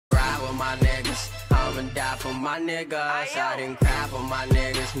with my niggas. I'ma die for my niggas. I didn't cry for my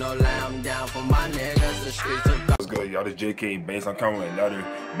niggas. No lie, I'm down for my niggas. The streets are What's good, y'all? This JK Bass. I'm coming with another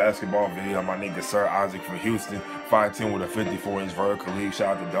basketball video. My nigga Sir Issac from Houston. 5'10" with a 54-inch vertical leap.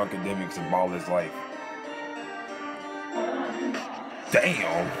 Shout out to Duncan Demics and BallIsLife.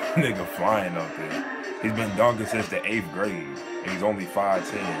 Damn, nigga flying up there. He's been dunking since the 8th grade, and he's only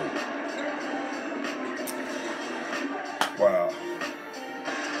 5'10". Wow.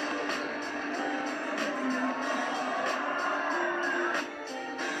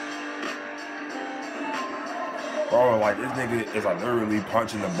 Bro, like, this nigga is like literally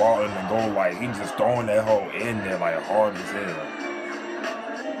punching the ball in the goal, like he's just throwing that hoe in there like hard as hell.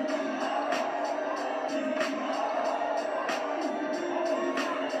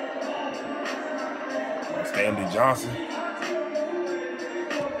 Stanley Johnson.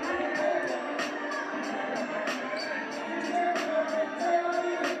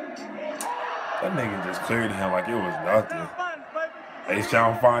 That nigga just cleared him like it was nothing. He's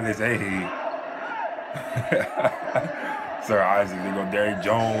trying to find his A. Sir Issac, there go Derrick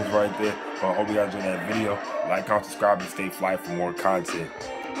Jones right there. Well, I hope you guys enjoyed that video. Like, comment, subscribe, and stay fly for more content.